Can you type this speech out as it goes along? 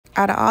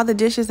Out of all the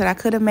dishes that I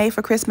could have made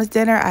for Christmas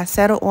dinner, I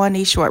settled on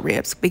these short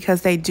ribs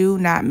because they do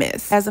not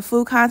miss. As a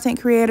food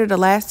content creator, the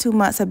last 2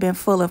 months have been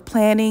full of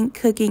planning,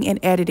 cooking, and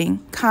editing.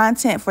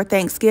 Content for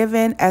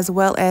Thanksgiving as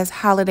well as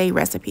holiday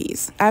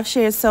recipes. I've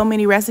shared so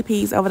many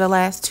recipes over the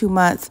last 2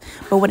 months,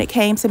 but when it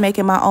came to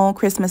making my own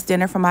Christmas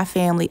dinner for my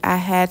family, I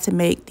had to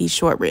make these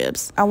short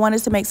ribs. I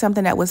wanted to make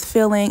something that was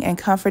filling and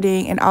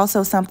comforting and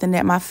also something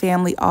that my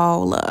family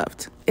all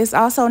loved. It's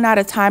also not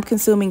a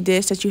time-consuming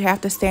dish that you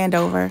have to stand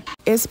over.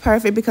 It's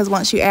perfect because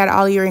once you add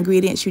all your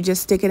ingredients, you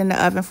just stick it in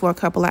the oven for a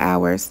couple of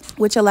hours,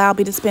 which allowed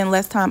me to spend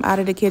less time out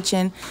of the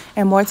kitchen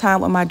and more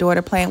time with my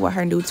daughter playing with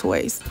her new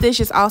toys. This dish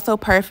is also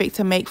perfect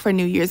to make for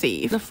New Year's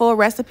Eve. The full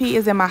recipe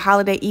is in my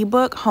holiday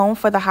ebook, Home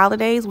for the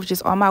Holidays, which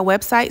is on my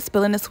website,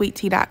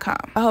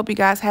 spillingthesweettea.com. I hope you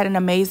guys had an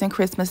amazing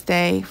Christmas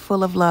day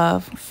full of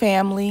love,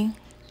 family,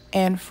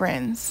 and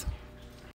friends.